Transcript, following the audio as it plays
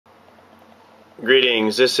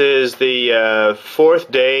Greetings. This is the fourth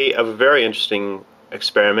day of a very interesting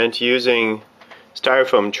experiment using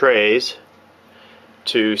styrofoam trays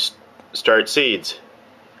to start seeds.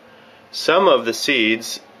 Some of the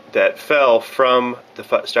seeds that fell from the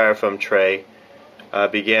styrofoam tray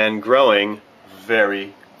began growing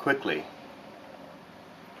very quickly.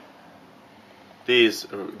 These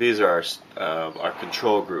are our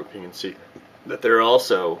control group. You can see that they're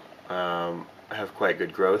also have quite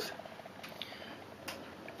good growth.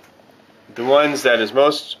 The ones that is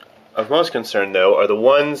of most concern, though, are the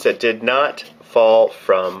ones that did not fall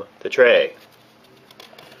from the tray.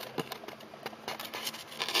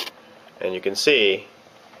 And you can see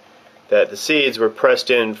that the seeds were pressed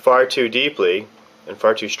in far too deeply and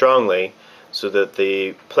far too strongly so that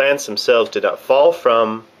the plants themselves did not fall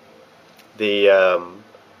from the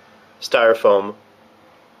styrofoam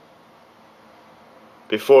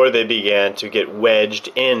before they began to get wedged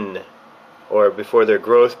in, or before their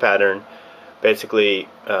growth pattern basically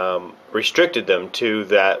restricted them to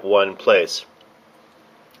that one place,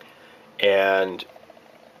 and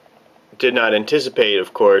did not anticipate,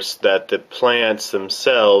 of course, that the plants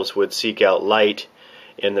themselves would seek out light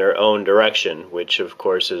in their own direction, which of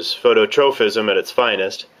course is phototrophism at its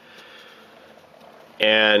finest.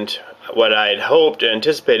 And what I'd hoped and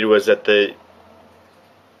anticipated was that the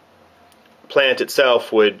plant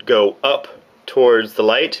itself would go up towards the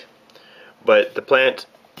light, but the plant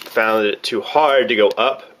found it too hard to go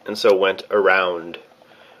up, and so went around,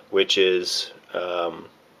 which is,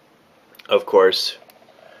 of course,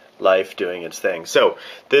 life doing its thing. So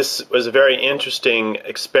this was a very interesting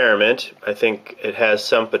experiment. I think it has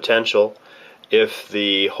some potential if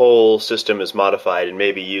the whole system is modified and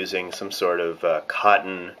maybe using some sort of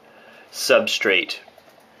cotton substrate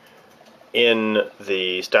in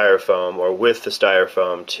the styrofoam or with the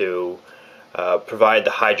styrofoam to provide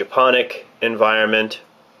the hydroponic environment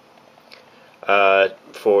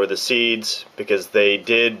for the seeds, because they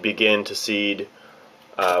did begin to seed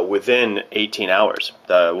within 18 hours.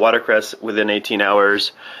 The watercress within 18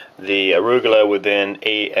 hours, the arugula within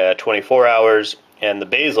 24 hours, and the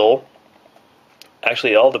basil,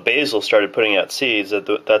 actually all the basil started putting out seeds.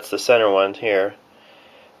 That's the center one here.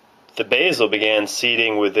 The basil began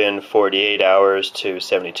seeding within 48 hours to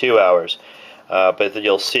 72 hours, but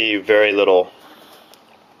you'll see very little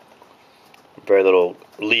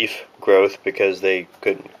leaf growth because they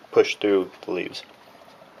couldn't push through the leaves.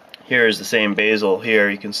 Here is the same basil here.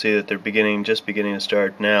 You can see that they're just beginning to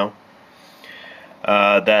start now.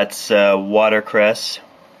 That's watercress,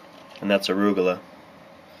 and that's arugula.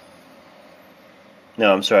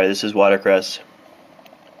 No, I'm sorry, this is watercress,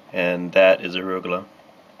 and that is arugula.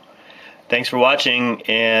 Thanks for watching,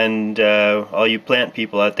 and all you plant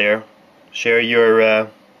people out there, share your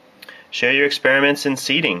experiments in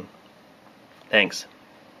seeding. Thanks.